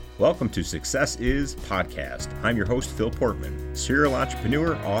Welcome to Success Is Podcast. I'm your host, Phil Portman, serial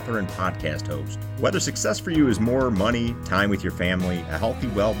entrepreneur, author, and podcast host. Whether success for you is more money, time with your family, a healthy,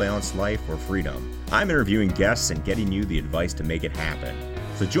 well-balanced life, or freedom, I'm interviewing guests and getting you the advice to make it happen.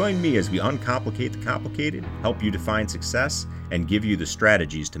 So join me as we uncomplicate the complicated, help you define success, and give you the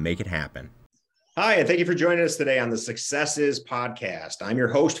strategies to make it happen. Hi, and thank you for joining us today on the Success Is Podcast. I'm your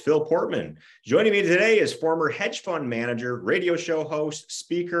host, Phil Portman. Joining me today is former hedge fund manager, radio show host,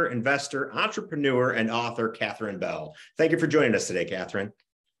 speaker, investor, entrepreneur, and author, Catherine Bell. Thank you for joining us today, Catherine.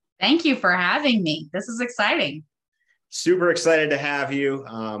 Thank you for having me. This is exciting. Super excited to have you.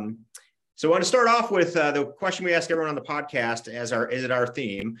 So I want to start off with the question we ask everyone on the podcast as our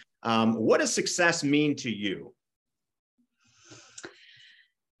theme. What does success mean to you?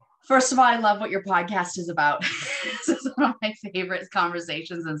 First of all, I love what your podcast is about. This is one of my favorite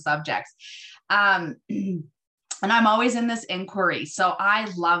conversations and subjects. And I'm always in this inquiry. So I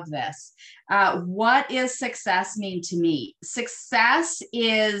love this. What does success mean to me? Success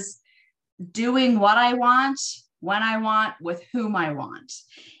is doing what I want, when I want, with whom I want.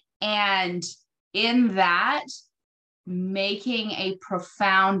 And in that, making a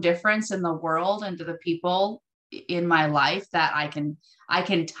profound difference in the world and to the people in my life that I can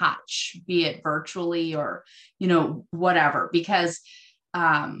touch, be it virtually or, whatever, because,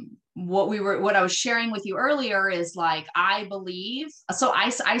 what I was sharing with you earlier is like, I believe, so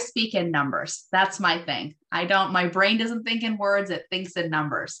I speak in numbers. That's my thing. My brain doesn't think in words. It thinks in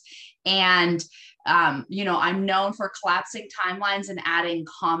numbers. And, I'm known for collapsing timelines and adding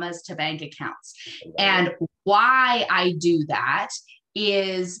commas to bank accounts. And why I do that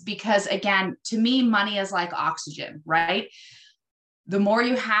is because, again, to me, money is like oxygen, right? The more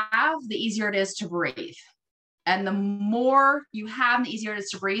you have, the easier it is to breathe. And the more you have, the easier it is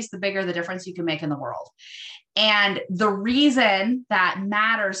to breathe, the bigger the difference you can make in the world. And the reason that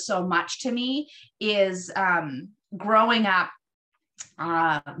matters so much to me is growing up,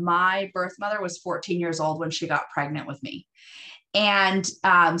 my birth mother was 14 years old when she got pregnant with me. And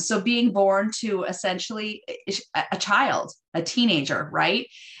so being born to essentially a child, a teenager, right?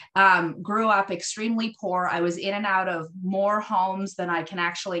 Grew up extremely poor. I was in and out of more homes than I can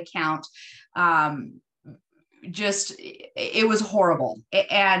actually count. It was horrible.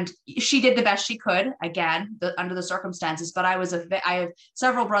 And she did the best she could, again, under the circumstances. But I have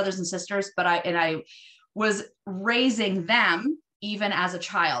several brothers and sisters, but I was raising them even as a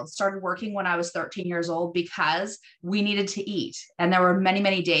child. Started working when I was 13 years old because we needed to eat. And there were many,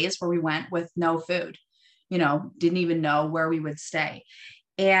 many days where we went with no food, didn't even know where we would stay.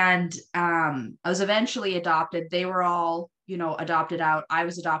 And I was eventually adopted. They were all, adopted out. I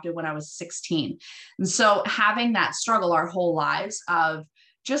was adopted when I was 16. And so having that struggle our whole lives of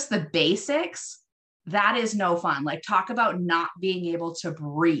just the basics, that is no fun. Like, talk about not being able to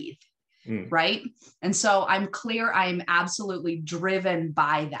breathe. Right. And so I'm clear, I'm absolutely driven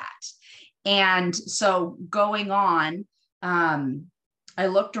by that. And so going on, I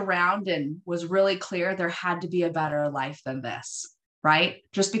looked around and was really clear there had to be a better life than this. Right.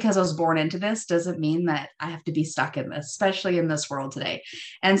 Just because I was born into this doesn't mean that I have to be stuck in this, especially in this world today.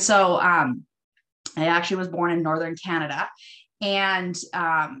 And so I actually was born in Northern Canada and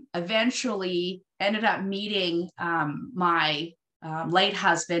eventually ended up meeting my late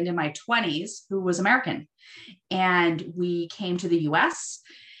husband in my 20s, who was American. And we came to the US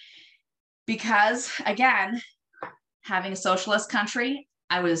because, again, having a socialist country,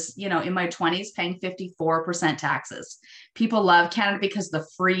 I was, in my 20s paying 54% taxes. People love Canada because the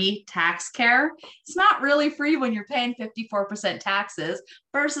free tax care. It's not really free when you're paying 54% taxes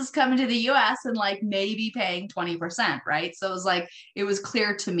versus coming to the US and like maybe paying 20%, right? So it was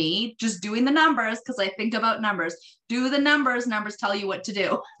clear to me, just doing the numbers, because I think about numbers, do the numbers tell you what to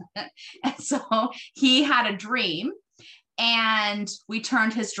do. And so he had a dream. And we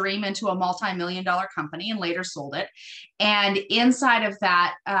turned his dream into a multi-million-dollar company and later sold it. And inside of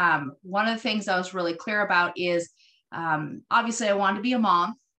that, one of the things I was really clear about is, obviously I wanted to be a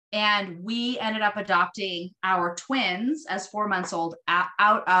mom, and we ended up adopting our twins as 4 months old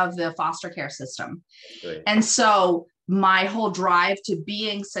out of the foster care system. Great. And so my whole drive to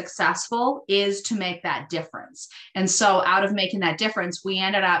being successful is to make that difference. And so out of making that difference, we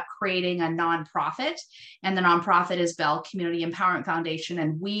ended up creating a nonprofit, and the nonprofit is Bell Community Empowerment Foundation.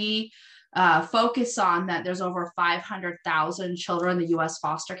 And we focus on that. There's over 500,000 children in the US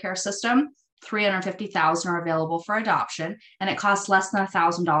foster care system. 350,000 are available for adoption, and it costs less than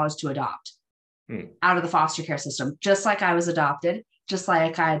 $1,000 to adopt out of the foster care system, just like I was adopted, just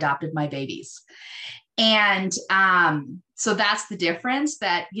like I adopted my babies. And so that's the difference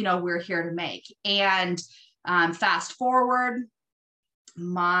that, we're here to make. And fast forward,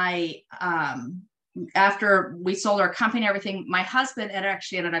 my, after we sold our company and everything, my husband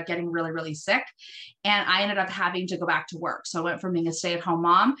actually ended up getting really, really sick. And I ended up having to go back to work. So I went from being a stay-at-home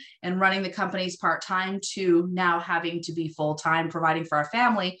mom and running the companies part-time to now having to be full-time, providing for our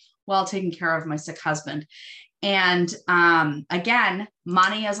family while taking care of my sick husband. And again,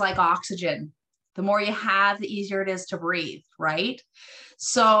 money is like oxygen. The more you have, the easier it is to breathe, right?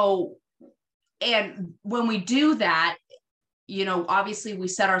 So, and when we do that, you know, obviously we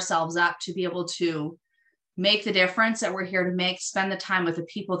set ourselves up to be able to make the difference that we're here to make, spend the time with the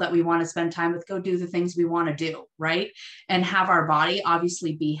people that we want to spend time with, go do the things we want to do, right? And have our body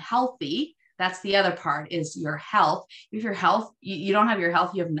obviously be healthy. That's the other part, is your health. If your health, you don't have your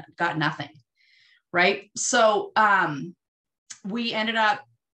health, you have got nothing, right? So we ended up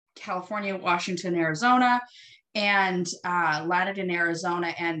California, Washington, Arizona, and landed in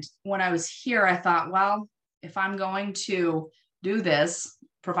Arizona. And when I was here, I thought, well, if I'm going to do this,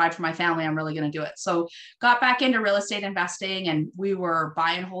 provide for my family, I'm really going to do it. So got back into real estate investing, and we were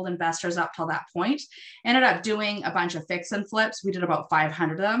buy and hold investors up till that point. Ended up doing a bunch of fix and flips. We did about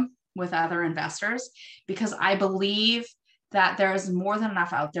 500 of them with other investors, because I believe that there's more than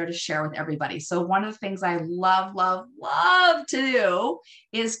enough out there to share with everybody. So one of the things I love to do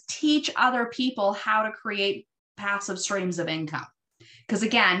is teach other people how to create passive streams of income. Because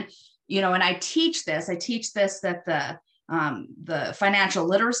again, you know, and I teach this that the financial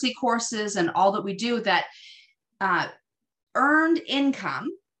literacy courses and all that we do, that earned income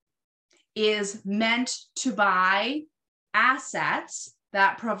is meant to buy assets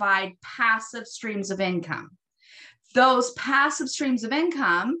that provide passive streams of income. Those passive streams of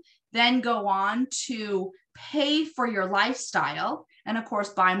income then go on to pay for your lifestyle and, of course,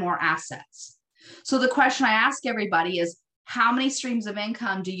 buy more assets. So the question I ask everybody is, how many streams of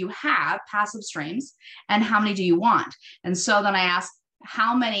income do you have, passive streams, and how many do you want? And so then I ask,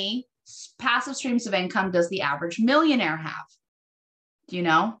 how many passive streams of income does the average millionaire have? Do you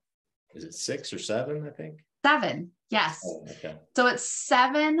know? Is it 6 or 7, I think? 7, yes. Oh, okay. So it's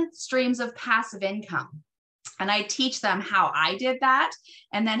 7 streams of passive income. And I teach them how I did that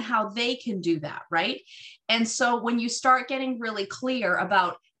and then how they can do that, right? And so when you start getting really clear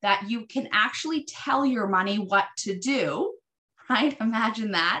about that, you can actually tell your money what to do, right?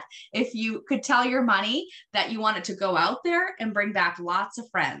 Imagine that. If you could tell your money that you want it to go out there and bring back lots of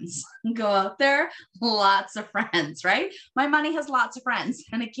friends, go out there, lots of friends, right? My money has lots of friends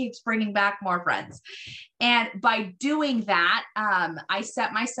and it keeps bringing back more friends. And by doing that, I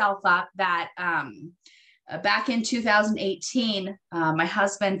set myself up that back in 2018, my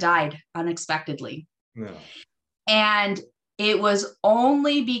husband died unexpectedly. No. And it was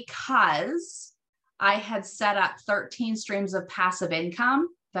only because I had set up 13 streams of passive income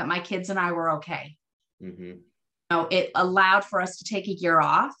that my kids and I were okay. Mm-hmm. So it allowed for us to take a year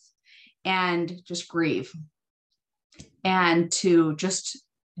off and just grieve and to just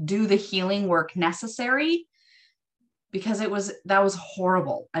do the healing work necessary, because that was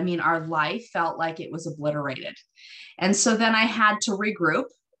horrible. I mean, our life felt like it was obliterated. And so then I had to regroup,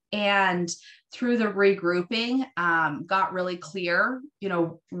 and through the regrouping, got really clear, you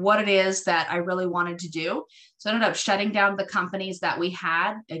know, what it is that I really wanted to do. So I ended up shutting down the companies that we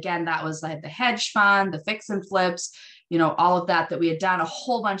had. Again, that was like the hedge fund, the fix and flips, you know, all of that we had done, a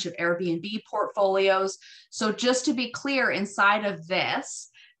whole bunch of Airbnb portfolios. So just to be clear, inside of this,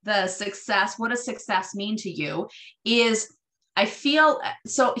 the success, what does success mean to you is, I feel,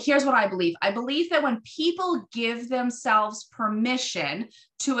 so here's what I believe. I believe that when people give themselves permission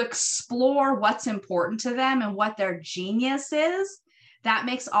to explore what's important to them and what their genius is, that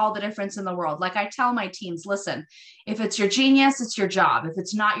makes all the difference in the world. Like I tell my teams, listen, if it's your genius, it's your job. If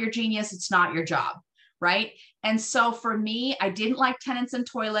it's not your genius, it's not your job, right? And so for me, I didn't like tenants and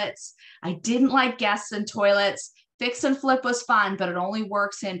toilets. I didn't like guests and toilets. Fix and flip was fun, but it only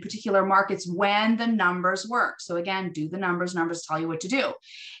works in particular markets when the numbers work. So again, do the numbers tell you what to do.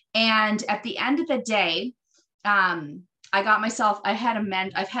 And at the end of the day, I've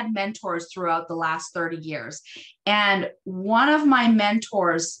had mentors throughout the last 30 years. And one of my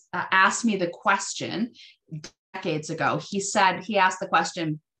mentors asked me the question decades ago. He asked the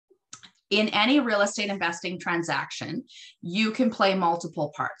question, in any real estate investing transaction, you can play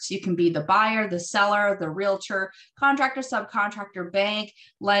multiple parts. You can be the buyer, the seller, the realtor, contractor, subcontractor, bank,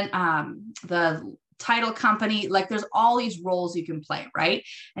 the title company. Like there's all these roles you can play, right?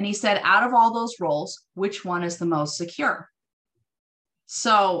 And he said, out of all those roles, which one is the most secure?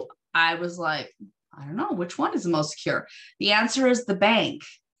 So I was like, I don't know, which one is the most secure? The answer is the bank.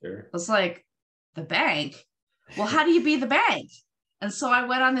 Sure. I was like, the bank? Well, how do you be the bank? And so I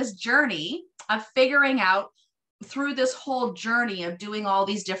went on this journey of figuring out through this whole journey of doing all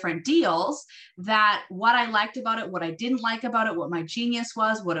these different deals, that what I liked about it, what I didn't like about it, what my genius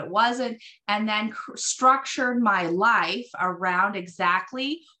was, what it wasn't, and then structured my life around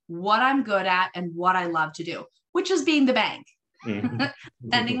exactly what I'm good at and what I love to do, which is being the bank.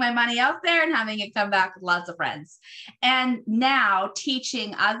 Sending my money out there and having it come back with lots of friends. And now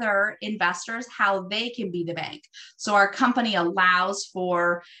teaching other investors how they can be the bank. So our company allows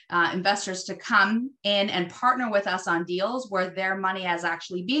for investors to come in and partner with us on deals where their money is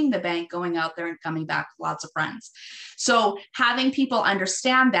actually being the bank, going out there and coming back with lots of friends. So having people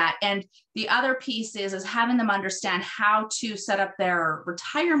understand that. And the other piece is having them understand how to set up their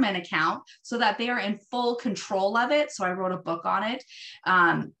retirement account so that they are in full control of it. So I wrote a book on it,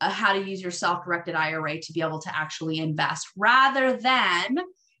 how to use your self-directed IRA to be able to actually invest rather than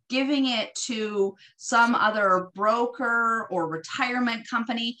giving it to some other broker or retirement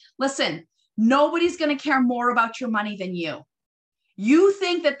company. Listen, nobody's going to care more about your money than you. You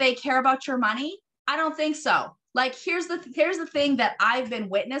think that they care about your money? I don't think so. Like, here's the thing that I've been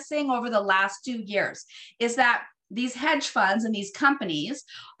witnessing over the last 2 years is that these hedge funds and these companies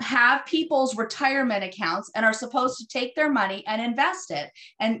have people's retirement accounts and are supposed to take their money and invest it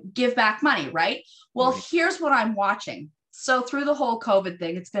and give back money, right? Well, here's what I'm watching. So through the whole COVID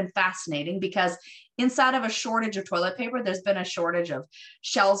thing, it's been fascinating because inside of a shortage of toilet paper, there's been a shortage of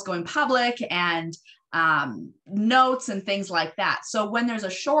shelves going public and notes and things like that. So when there's a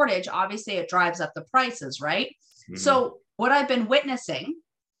shortage, obviously it drives up the prices, right? So what I've been witnessing,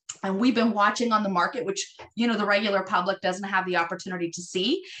 and we've been watching on the market, which, you know, the regular public doesn't have the opportunity to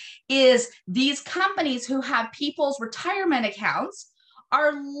see, is these companies who have people's retirement accounts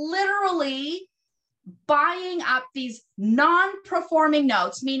are literally buying up these non-performing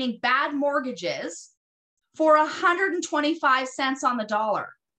notes, meaning bad mortgages, for 125 cents on the dollar.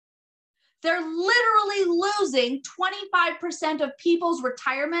 They're literally losing 25% of people's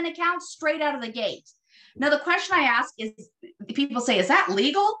retirement accounts straight out of the gate. Now, the question I ask is, people say, is that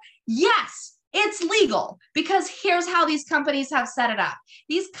legal? Yes, it's legal, because here's how these companies have set it up.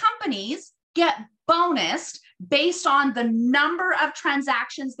 These companies get bonused based on the number of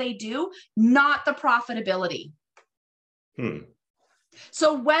transactions they do, not the profitability.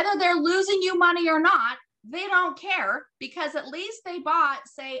 So whether they're losing you money or not, they don't care, because at least they bought,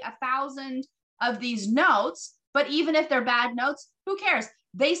 say, 1,000 of these notes. But even if they're bad notes, who cares?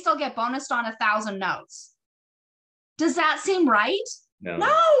 They still get bonused on 1,000 notes. Does that seem right? No.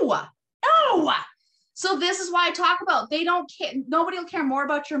 So this is why I talk about, they don't care. Nobody will care more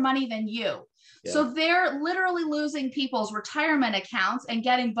about your money than you. Yeah. So they're literally losing people's retirement accounts and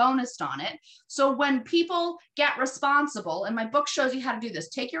getting bonused on it. So when people get responsible, and my book shows you how to do this,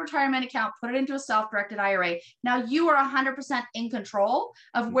 take your retirement account, put it into a self-directed IRA. Now you are 100% in control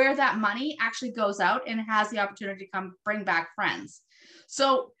of where that money actually goes out and has the opportunity to come bring back friends.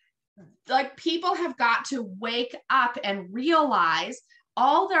 So like, people have got to wake up and realize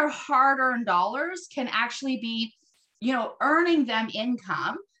all their hard-earned dollars can actually be, you know, earning them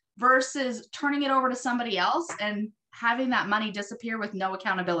income versus turning it over to somebody else and having that money disappear with no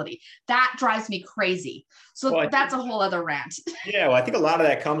accountability. That drives me crazy. So that's a whole other rant. Yeah, well, I think a lot of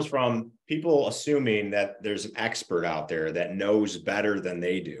that comes from people assuming that there's an expert out there that knows better than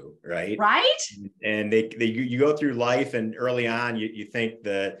they do, right? Right. And you go through life, and early on, you think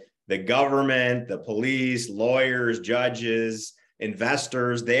the government, the police, lawyers, judges,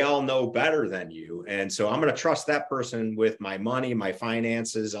 investors, they all know better than you. And so I'm going to trust that person with my money, my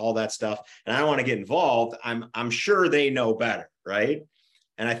finances, all that stuff. And I don't want to get involved. I'm sure they know better. Right.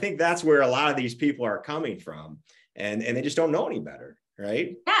 And I think that's where a lot of these people are coming from, and they just don't know any better.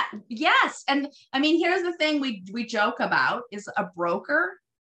 Right. Yeah. Yes. And I mean, here's the thing we joke about is a broker.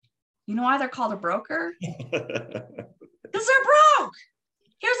 You know why they're called a broker? Because they're broke.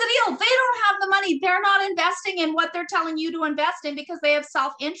 Here's the deal. They don't have the money. They're not investing in what they're telling you to invest in because they have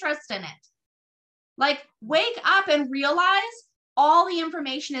self-interest in it. Like, wake up and realize all the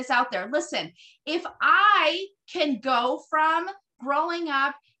information is out there. Listen, if I can go from growing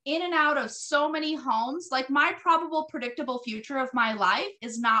up in and out of so many homes, like, my probable predictable future of my life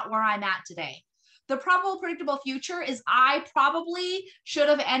is not where I'm at today. The probable predictable future is I probably should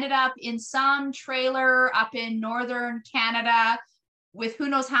have ended up in some trailer up in northern Canada with who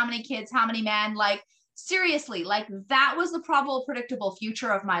knows how many kids, how many men. Like, seriously, like, that was the probable predictable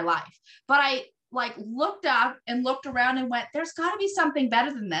future of my life. But I like looked up and looked around and went, there's got to be something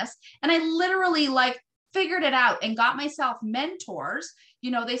better than this. And I literally like figured it out and got myself mentors.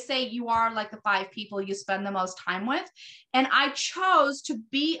 You know, they say you are like the 5 people you spend the most time with. And I chose to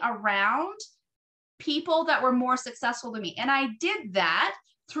be around people that were more successful than me. And I did that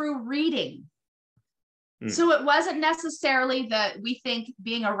through reading. So it wasn't necessarily that we think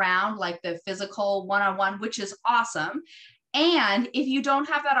being around like the physical one-on-one, which is awesome. And if you don't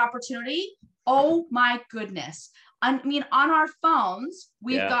have that opportunity, oh my goodness. I mean, on our phones,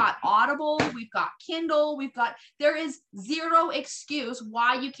 we've got Audible, we've got Kindle, there is zero excuse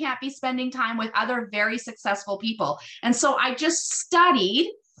why you can't be spending time with other very successful people. And so I just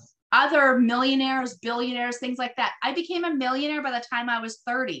studied other millionaires, billionaires, things like that. I became a millionaire by the time I was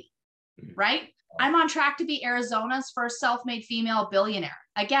 30, right? I'm on track to be Arizona's first self-made female billionaire.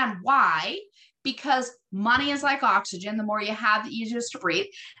 Again, why? Because money is like oxygen. The more you have, the easier it is to breathe.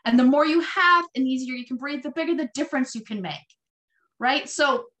 And the more you have and easier you can breathe, the bigger the difference you can make, right?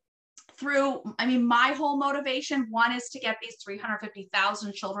 So my whole motivation, one is to get these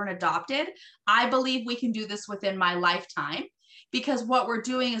 350,000 children adopted. I believe we can do this within my lifetime, because what we're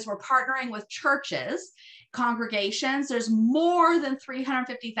doing is we're partnering with churches, congregations. There's more than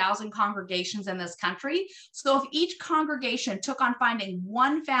 350,000 congregations in this country. So if each congregation took on finding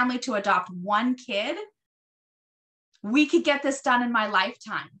one family to adopt one kid, we could get this done in my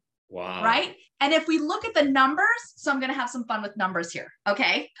lifetime. Wow. Right? And if we look at the numbers, so I'm going to have some fun with numbers here.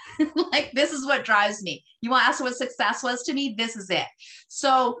 Okay. Like, this is what drives me. You want to ask what success was to me? This is it.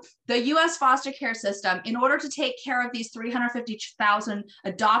 So the US foster care system, in order to take care of these 350,000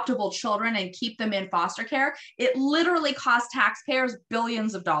 adoptable children and keep them in foster care, it literally costs taxpayers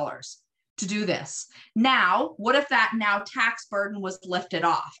billions of dollars to do this. Now, what if that tax burden was lifted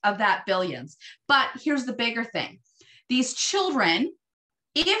off of that billions? But here's the bigger thing. These children,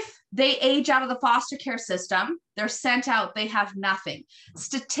 if they age out of the foster care system, they're sent out, they have nothing.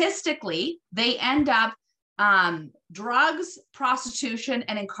 Statistically, they end up drugs, prostitution,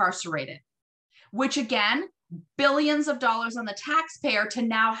 and incarcerated, which again, billions of dollars on the taxpayer to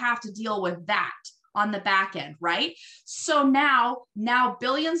now have to deal with that on the back end, right? So now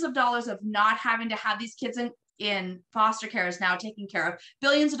billions of dollars of not having to have these kids in foster care is now taken care of.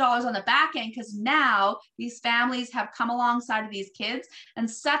 Billions of dollars on the back end, because now these families have come alongside of these kids and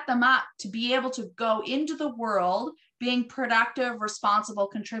set them up to be able to go into the world being productive, responsible,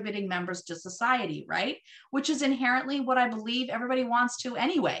 contributing members to society, right? Which is inherently what I believe everybody wants to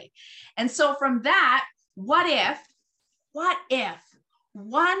anyway. And so from that, what if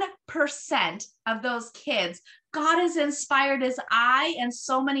 1% of those kids got as inspired as I and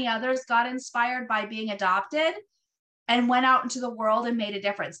so many others got inspired by being adopted and went out into the world and made a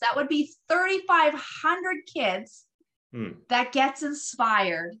difference? That would be 3,500 kids that gets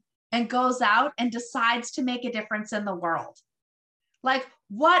inspired and goes out and decides to make a difference in the world. Like,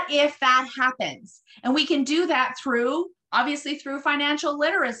 what if that happens? And we can do that obviously through financial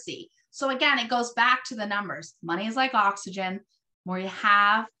literacy. So again, it goes back to the numbers. Money is like oxygen. The more you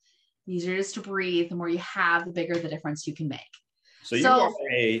have, the easier it is to breathe. The more you have, the bigger the difference you can make. So you are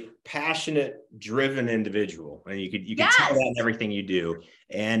a passionate, driven individual, and you can tell that in everything you do.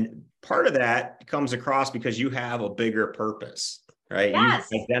 And part of that comes across because you have a bigger purpose, right? Yes.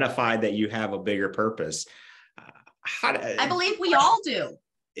 You've identified that you have a bigger purpose. I believe we all do.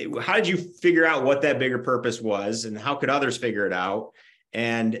 How did you figure out what that bigger purpose was, and how could others figure it out?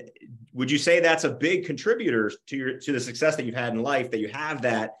 And would you say that's a big contributor to the success that you've had in life, that you have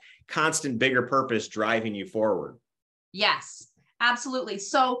that constant bigger purpose driving you forward? Yes, absolutely.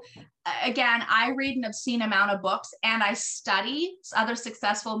 So again, I read an obscene amount of books and I study other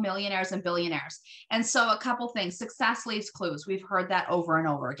successful millionaires and billionaires. And so a couple things: success leaves clues. We've heard that over and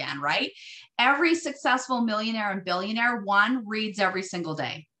over again, right? Every successful millionaire and billionaire, one, reads every single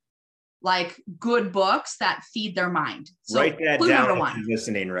day, like good books that feed their mind. So write that clue down number if one. you're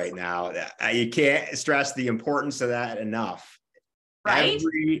listening right now. You can't stress the importance of that enough. Right?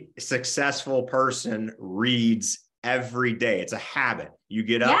 Every successful person reads every day. It's a habit. You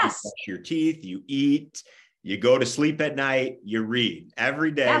get up, you brush your teeth, you eat, you go to sleep at night, you read. Every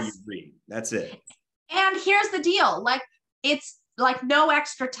day you read. That's it. And here's the deal. Like, it's like no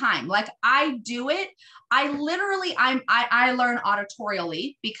extra time. Like, I do it. I learn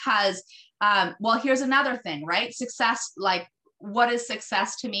auditorially because, here's another thing, right? Success, like, what is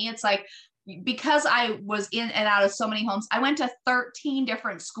success to me? It's like, because I was in and out of so many homes, I went to 13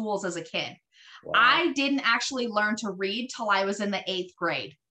 different schools as a kid. Wow. I didn't actually learn to read till I was in the 8th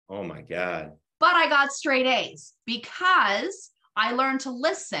grade. Oh my God. But I got straight A's because I learned to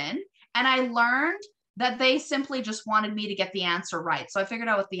listen, and I learned that they simply just wanted me to get the answer right. So I figured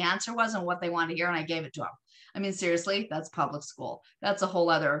out what the answer was and what they wanted to hear, and I gave it to them. I mean, seriously, that's public school. That's a whole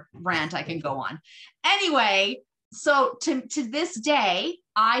other rant I can go on. Anyway, so to this day,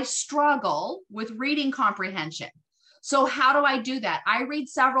 I struggle with reading comprehension. So how do I do that? I read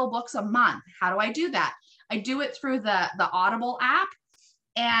several books a month. How do I do that? I do it through the Audible app.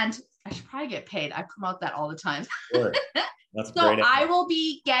 And I should probably get paid. I promote that all the time. Sure. That's So great. I will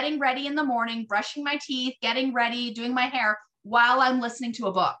be getting ready in the morning, brushing my teeth, getting ready, doing my hair while I'm listening to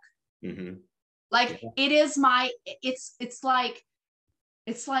a book. Mm-hmm. Like it is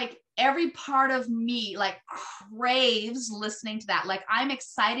it's like every part of me like craves listening to that. Like I'm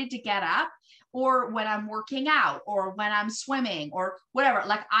excited to get up, or when I'm working out, or when I'm swimming, or whatever.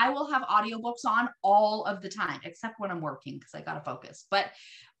 Like I will have audiobooks on all of the time, except when I'm working because I got to focus. But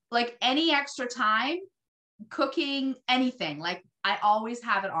like any extra time, cooking, anything, like I always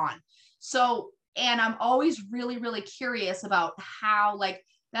have it on. So, and I'm always really, really curious about how, like,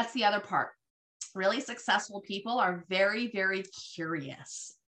 that's the other part. Really successful people are very, very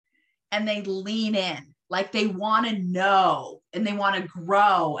curious, and they lean in. Like they want to know, and they want to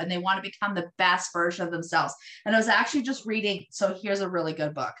grow, and they want to become the best version of themselves. And I was actually just reading, so here's a really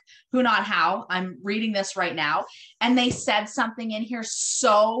good book, Who Not How. I'm reading this right now, and they said something in here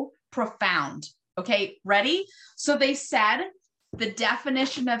so profound. Okay, ready? So they said the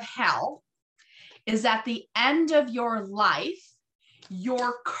definition of hell is at the end of your life,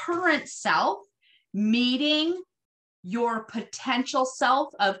 your current self meeting your potential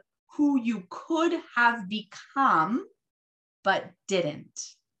self of who you could have become, but didn't.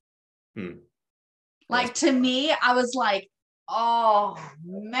 Like to me, I was like, oh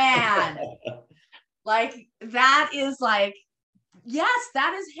man, like that is like, yes,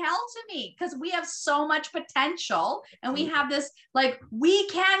 that is hell to me, because we have so much potential, and we have this, like, we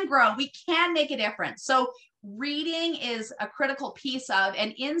can grow, we can make a difference. So reading is a critical piece of,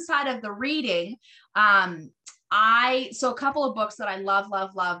 and inside of the reading, so a couple of books that I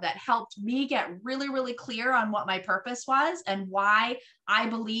love that helped me get really, really clear on what my purpose was and why I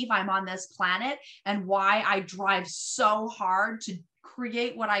believe I'm on this planet, and why I drive so hard to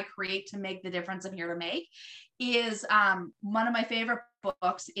create what I create to make the difference I'm here to make, is one of my favorite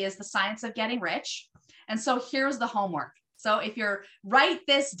books is The Science of Getting Rich. And so here's the homework. So if you're, write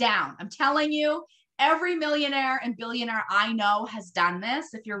this down. I'm telling you, every millionaire and billionaire I know has done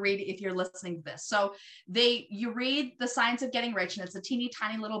this. If you're listening to this, so you read The Science of Getting Rich, and it's a teeny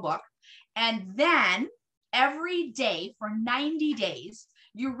tiny little book. And then every day for 90 days,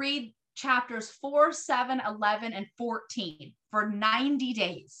 you read chapters 4, 7, 11, and 14 for 90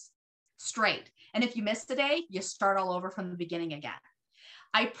 days straight. And if you miss a day, you start all over from the beginning again.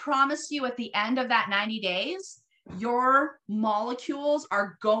 I promise you, at the end of that 90 days, your molecules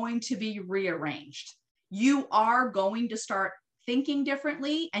are going to be rearranged. You are going to start thinking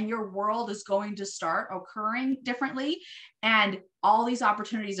differently, and your world is going to start occurring differently. And all these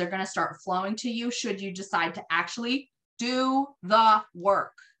opportunities are going to start flowing to you should you decide to actually do the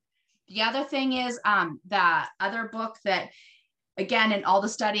work. The other thing is the other book that, again, in all the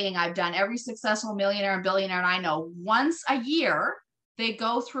studying I've done, every successful millionaire and billionaire I know, once a year, they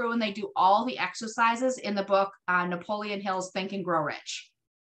go through and they do all the exercises in the book, Napoleon Hill's Think and Grow Rich.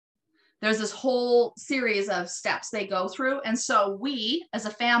 There's this whole series of steps they go through. And so we, as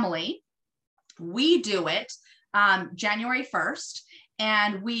a family, we do it January 1st,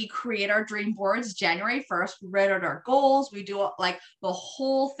 and we create our dream boards January 1st. We write out our goals. We do like the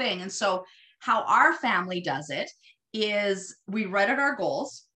whole thing. And so how our family does it is we write out our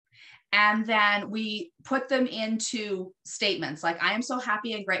goals, and then we put them into statements like, I am so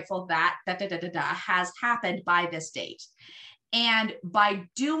happy and grateful that has happened by this date. And by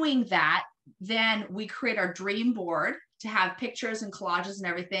doing that, then we create our dream board to have pictures and collages and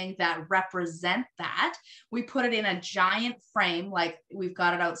everything that represent that. We put it in a giant frame, like we've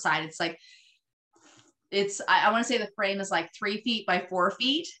got it outside. I want to say the frame is like 3 feet by 4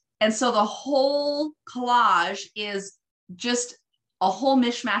 feet. And so the whole collage is just a whole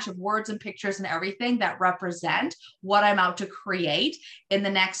mishmash of words and pictures and everything that represent what I'm out to create in the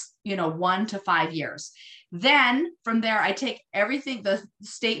next, 1 to 5 years. Then from there, I take everything, the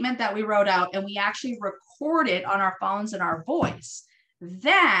statement that we wrote out, and we actually record it on our phones and our voice.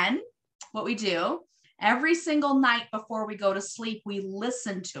 Then what we do every single night before we go to sleep, we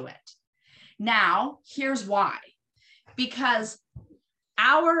listen to it. Now, here's why. Because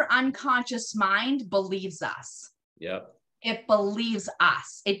our unconscious mind believes us. Yep. It believes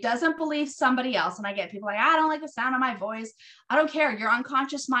us. It doesn't believe somebody else. And I get people like, I don't like the sound of my voice. I don't care. Your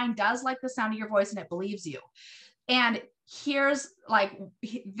unconscious mind does like the sound of your voice, and it believes you. And here's like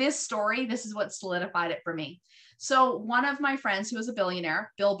this story. This is what solidified it for me. So one of my friends who was a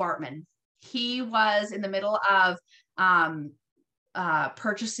billionaire, Bill Bartman, he was in the middle of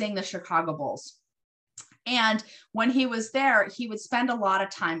purchasing the Chicago Bulls. And when he was there, he would spend a lot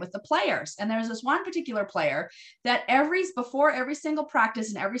of time with the players. And there's this one particular player that before every single practice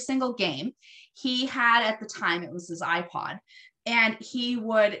and every single game, he had, at the time, it was his iPod, and he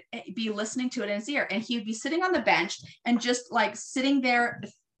would be listening to it in his ear, and he would be sitting on the bench and just like sitting there,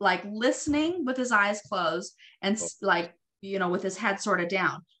 like listening with his eyes closed and like, you know, with his head sort of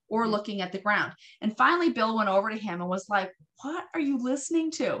down or looking at the ground. And finally, Bill went over to him and was like, what are you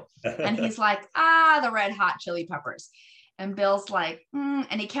listening to? And he's like, the Red Hot Chili Peppers. And Bill's like,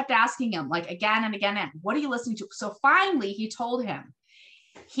 and he kept asking him like again and again, and what are you listening to? So finally he told him.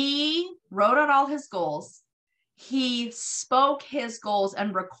 He wrote out all his goals. He spoke his goals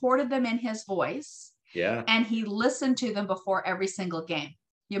and recorded them in his voice. Yeah. And he listened to them before every single game.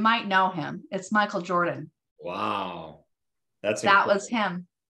 You might know him. It's Michael Jordan. Wow. That was him.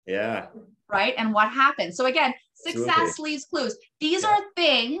 Yeah. Right. And what happened? So again, success leaves clues. These are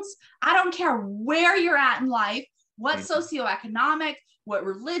things, I don't care where you're at in life, what socioeconomic, what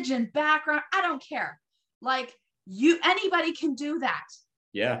religion, background, I don't care. Like anybody can do that.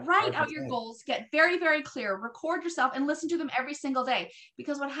 Yeah. Write out your goals, get very, very clear, record yourself and listen to them every single day.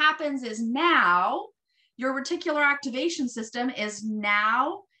 Because what happens is now your reticular activation system is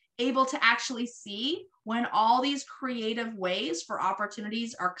now able to actually see when all these creative ways for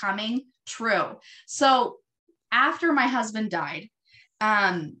opportunities are coming true. So after my husband died,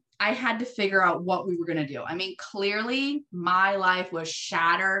 I had to figure out what we were going to do. I mean, clearly my life was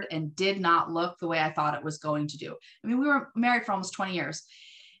shattered and did not look the way I thought it was going to do. I mean, we were married for almost 20 years.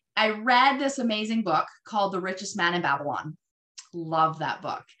 I read this amazing book called The Richest Man in Babylon. Love that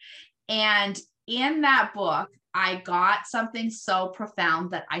book. And in that book, I got something so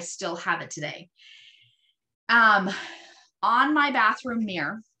profound that I still have it today. On my bathroom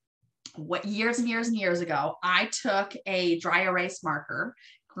mirror, years and years and years ago, I took a dry erase marker,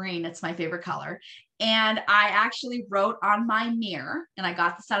 green, it's my favorite color, and I actually wrote on my mirror, and I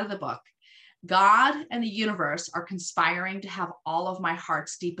got this out of the book, God and the universe are conspiring to have all of my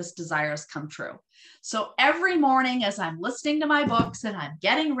heart's deepest desires come true. So every morning as I'm listening to my books and I'm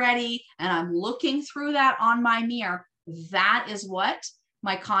getting ready and I'm looking through that on my mirror, that is what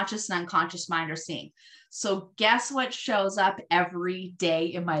my conscious and unconscious mind are seeing. So guess what shows up every day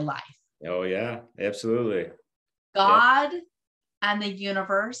in my life? Oh yeah, absolutely. God and the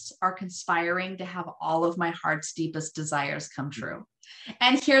universe are conspiring to have all of my heart's deepest desires come true.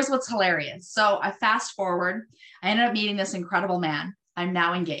 And here's what's hilarious. So I fast forward, I ended up meeting this incredible man. I'm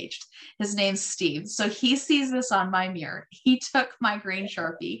now engaged. His name's Steve. So he sees this on my mirror. He took my green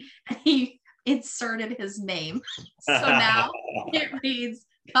Sharpie and he inserted his name. So now it reads,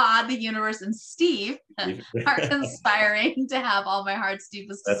 God, the universe, and Steve are conspiring to have all my heart's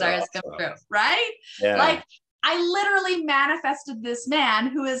deepest desires come true. Right? Yeah. Like I literally manifested this man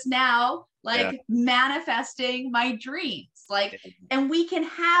who is now like manifesting my dreams. Like, and we can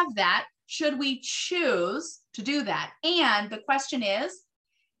have that should we choose to do that. And the question is,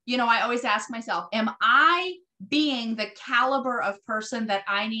 you know, I always ask myself, am I being the caliber of person that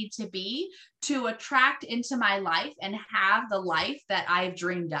I need to be to attract into my life and have the life that I've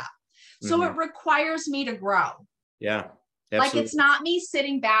dreamed up? So it requires me to grow. Yeah. Absolutely. Like it's not me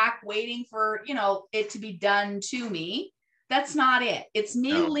sitting back waiting for, you know, it to be done to me. That's not it. It's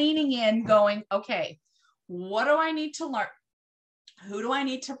me leaning in going, okay, what do I need to learn? Who do I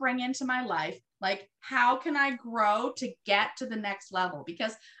need to bring into my life? Like, how can I grow to get to the next level?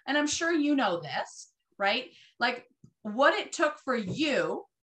 Because, and I'm sure you know this, right? Like what it took for you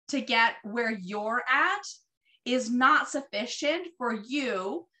to get where you're at is not sufficient for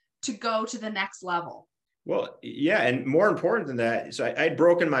you to go to the next level. Well, yeah. And more important than that, so I'd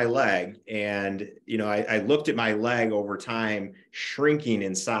broken my leg and, you know, I looked at my leg over time shrinking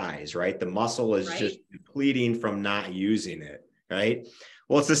in size, right? The muscle is just depleting from not using it, right?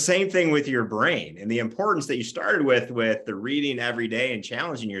 Well, it's the same thing with your brain, and the importance that you started with the reading every day and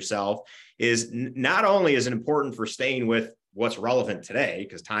challenging yourself is not only is it important for staying with what's relevant today,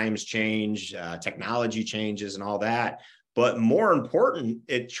 because times change, technology changes and all that, but more important,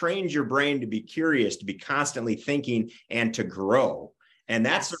 it trains your brain to be curious, to be constantly thinking and to grow. And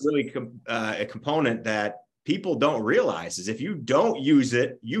that's a really a component that people don't realize is if you don't use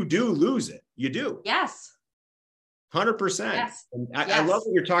it, you do lose it. You do. Yes. 100%. Yes. And I love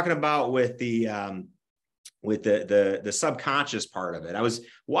what you're talking about with the subconscious part of it. I was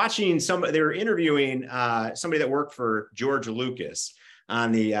watching they were interviewing somebody that worked for George Lucas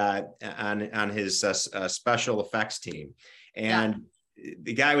on the on his special effects team, and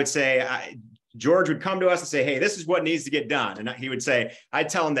the guy would say, George would come to us and say, "Hey, this is what needs to get done," and he would say, I'd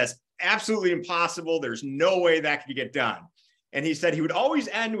tell him that's absolutely impossible. There's no way that could get done. And he said he would always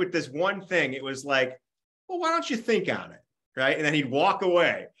end with this one thing. It was like, well, why don't you think on it? Right. And then he'd walk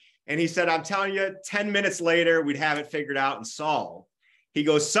away. And he said, I'm telling you, 10 minutes later, we'd have it figured out and solved. he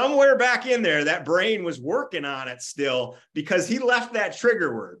goes, somewhere back in there, that brain was working on it still because he left that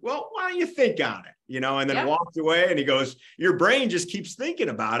trigger word. Well, why don't you think on it? And then walked away, and he goes, your brain just keeps thinking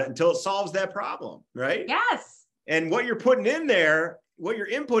about it until it solves that problem. Right. Yes. And what you're putting in there, what you're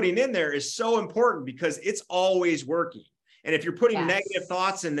inputting in there is so important because it's always working. And if you're putting negative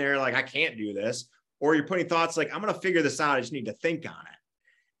thoughts in there, like I can't do this, or you're putting thoughts like I'm going to figure this out, I just need to think on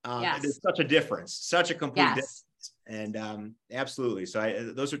it. There's such a difference, such a complete difference. And absolutely.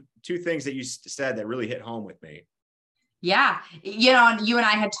 So those are two things that you said that really hit home with me. Yeah. And you and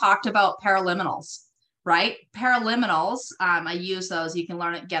I had talked about paraliminals, right? Paraliminals. I use those. You can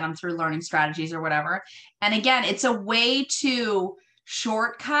get them through learning strategies or whatever. And again, it's a way to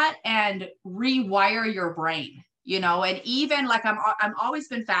shortcut and rewire your brain, and even like I'm always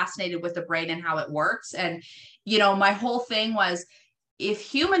been fascinated with the brain and how it works. And, my whole thing was, if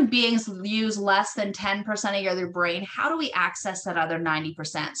human beings use less than 10% of their brain, how do we access that other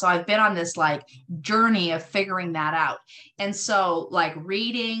 90%? So I've been on this like journey of figuring that out. And so like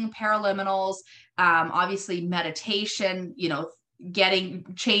reading, paraliminals, obviously meditation,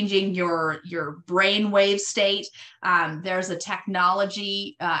 changing your brainwave state. There's a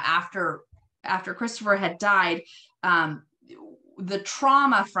technology after Christopher had died, the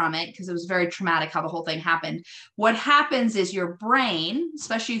trauma from it, because it was very traumatic how the whole thing happened. What happens is your brain,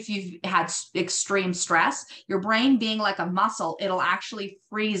 especially if you've had extreme stress, your brain being like a muscle, it'll actually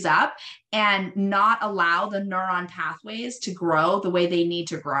freeze up and not allow the neuron pathways to grow the way they need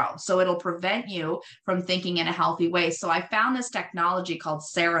to grow. So it'll prevent you from thinking in a healthy way. So I found this technology called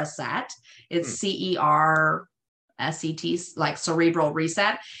Cereset. It's CERSET, like cerebral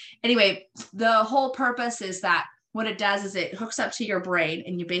reset. Anyway, the whole purpose is that what it does is it hooks up to your brain,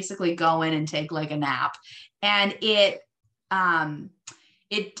 and you basically go in and take like a nap, and it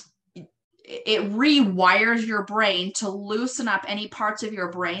rewires your brain to loosen up any parts of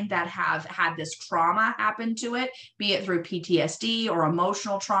your brain that have had this trauma happen to it, be it through PTSD or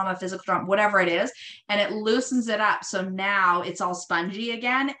emotional trauma, physical trauma, whatever it is. And it loosens it up. So now it's all spongy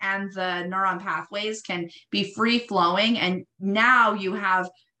again, and the neuron pathways can be free flowing. And now you have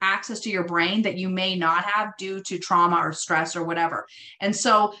access to your brain that you may not have due to trauma or stress or whatever. And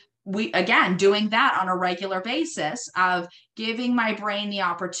so again, doing that on a regular basis of giving my brain the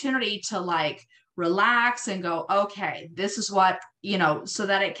opportunity to like relax and go, okay, this is what, so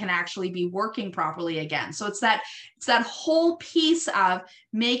that it can actually be working properly again. So it's that whole piece of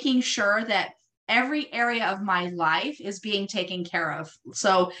making sure that every area of my life is being taken care of.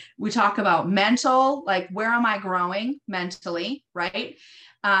 So we talk about mental, like where am I growing mentally, right?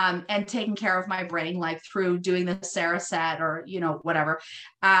 And taking care of my brain, like through doing the Cereset or, whatever.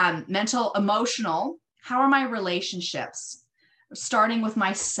 Mental, emotional, how are my relationships? Starting with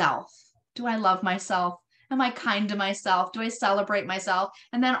myself. Do I love myself? Am I kind to myself? Do I celebrate myself?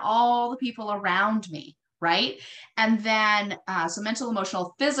 And then all the people around me, right? And then, so mental,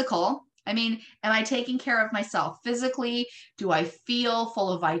 emotional, physical. I mean, am I taking care of myself physically? Do I feel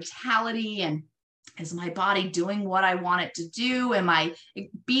full of vitality, and is my body doing what I want it to do? Am I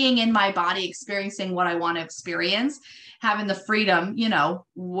being in my body, experiencing what I want to experience, having the freedom,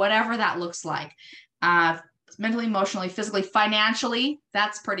 whatever that looks like, mentally, emotionally, physically, financially,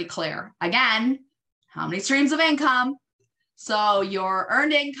 that's pretty clear. Again, how many streams of income? So your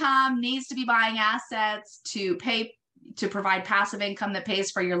earned income needs to be buying assets to provide passive income that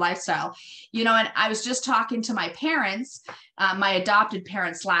pays for your lifestyle. And I was just talking to my parents, my adopted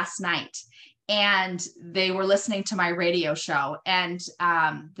parents last night, and they were listening to my radio show and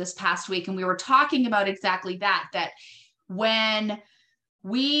this past week. And we were talking about exactly that when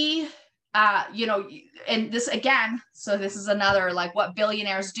we, and this again, so this is another like what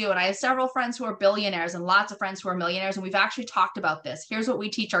billionaires do. And I have several friends who are billionaires and lots of friends who are millionaires. And we've actually talked about this. Here's what we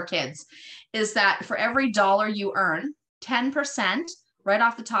teach our kids is that for every dollar you earn, 10% right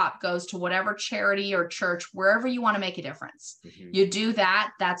off the top goes to whatever charity or church, wherever you want to make a difference. Mm-hmm. You do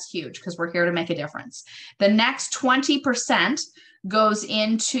that, that's huge because we're here to make a difference. The next 20% goes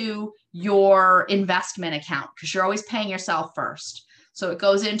into your investment account because you're always paying yourself first. So it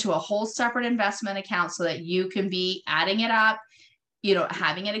goes into a whole separate investment account so that you can be adding it up,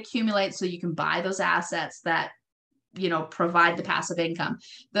 having it accumulate so you can buy those assets that, provide the passive income.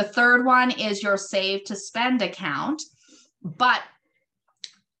 The third one is your save to spend account, but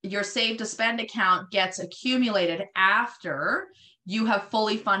your save to spend account gets accumulated after you have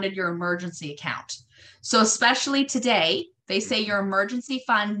fully funded your emergency account. So especially today, they say your emergency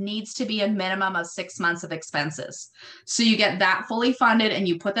fund needs to be a minimum of 6 months of expenses. So you get that fully funded and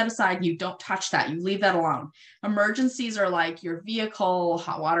you put that aside and you don't touch that. You leave that alone. Emergencies are like your vehicle,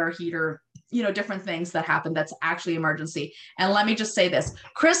 hot water heater, different things that happen that's actually emergency. And let me just say this,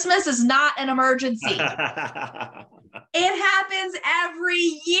 Christmas is not an emergency. It happens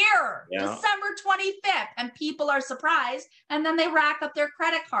every year, December 25th, and people are surprised, and then they rack up their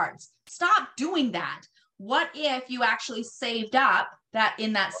credit cards. Stop doing that. What if you actually saved up that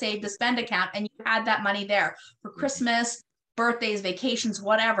in that save to spend account and you had that money there for Christmas, birthdays, vacations,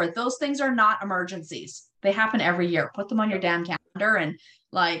 whatever? Those things are not emergencies. They happen every year. Put them on your damn calendar and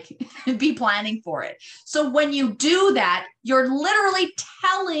be planning for it. So when you do that, you're literally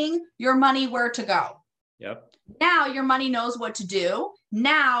telling your money where to go. Yep. Now your money knows what to do.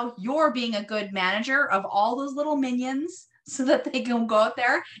 Now you're being a good manager of all those little minions so that they can go out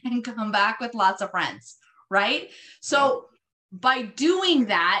there and come back with lots of friends, right? So by doing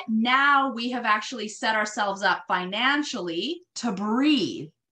that, now we have actually set ourselves up financially to breathe,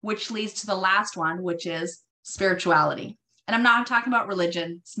 which leads to the last one, which is spirituality. And I'm not talking about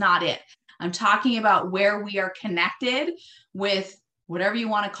religion. It's not it. I'm talking about where we are connected with whatever you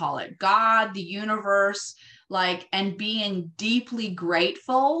want to call it, God, the universe, and being deeply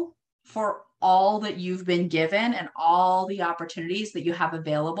grateful for all that you've been given and all the opportunities that you have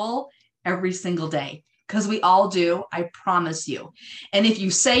available every single day. Because we all do, I promise you. And if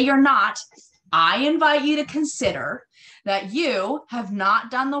you say you're not, I invite you to consider that you have not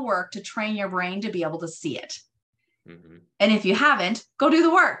done the work to train your brain to be able to see it. Mm-hmm. And if you haven't, go do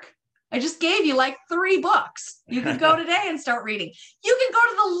the work. I just gave you 3 books. You can go today and start reading. You can go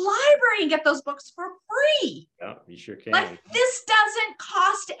to the library and get those books for free. Yeah, you sure can. This doesn't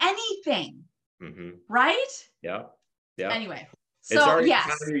cost anything, right? Yeah. Yeah. Anyway, so it's already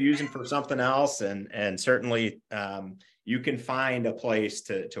time you're using for something else, and certainly you can find a place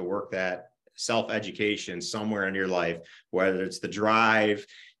to work that self-education somewhere in your life, whether it's the drive.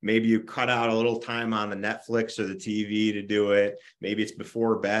 Maybe you cut out a little time on the Netflix or the TV to do it. Maybe it's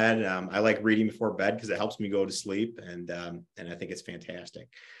before bed. I like reading before bed because it helps me go to sleep, and I think it's fantastic.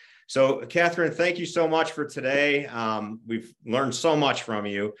 So, Catherine, thank you so much for today. We've learned so much from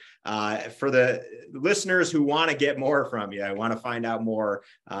you. For the listeners who want to get more from you, I want to find out more.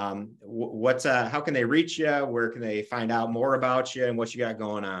 How can they reach you? Where can they find out more about you and what you got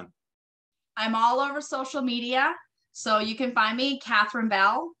going on? I'm all over social media. So you can find me, Catherine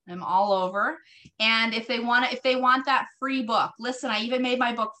Bell. I'm all over. And if they want that free book, listen, I even made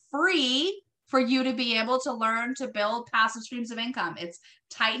my book free for you to be able to learn to build passive streams of income. It's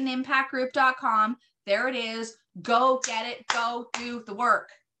TitanImpactGroup.com. There it is. Go get it. Go do the work.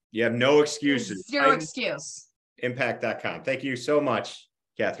 You have no excuses. Zero excuse. Impact.com. Thank you so much,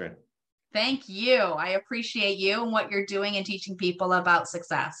 Catherine. Thank you. I appreciate you and what you're doing and teaching people about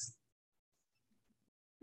success.